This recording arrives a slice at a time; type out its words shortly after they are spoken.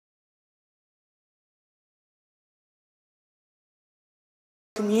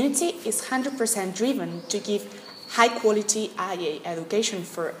Community is 100% driven to give high-quality IA education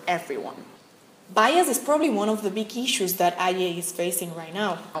for everyone. Bias is probably one of the big issues that IA is facing right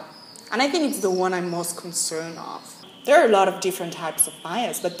now, and I think it's the one I'm most concerned of. There are a lot of different types of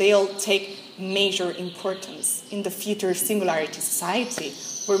bias, but they all take major importance in the future singularity society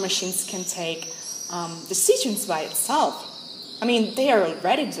where machines can take decisions by itself. I mean, they are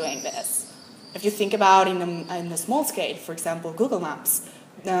already doing this. If you think about in a small scale, for example, Google Maps.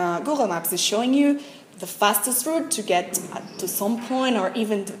 Google Maps is showing you the fastest route to get to some point, or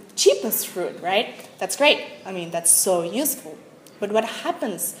even the cheapest route, right? That's great. I mean, that's so useful. But what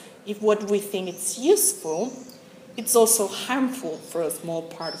happens if what we think is useful, it's also harmful for a small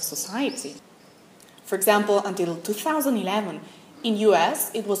part of society? For example, until 2011, in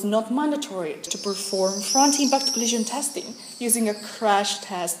US, it was not mandatory to perform front impact collision testing using a crash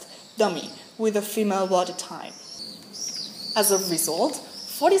test dummy with a female body type. As a result,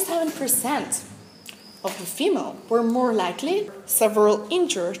 47% of the female were more likely several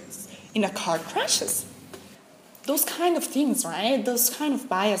injured in a car crashes. Those kind of things, right? Those kind of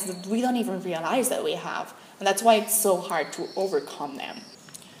bias that we don't even realize that we have. And that's why it's so hard to overcome them.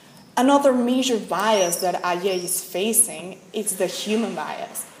 Another major bias that IA is facing is the human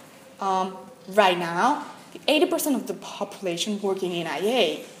bias. Right now, 80% of the population working in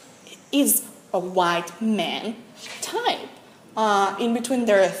IA is a white man type, in between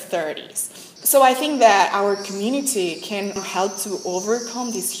their 30s. So I think that our community can help to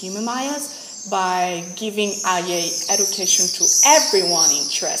overcome this human bias by giving IA education to everyone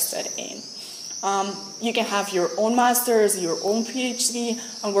interested in. You can have your own master's, your own PhD,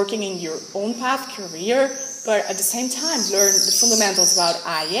 and working in your own path career, but at the same time learn the fundamentals about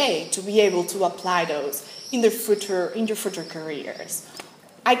IA to be able to apply those in your future careers.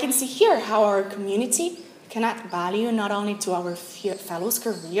 I can see here how our community can add value not only to our fellows'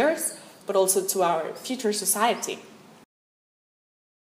 careers, but also to our future society.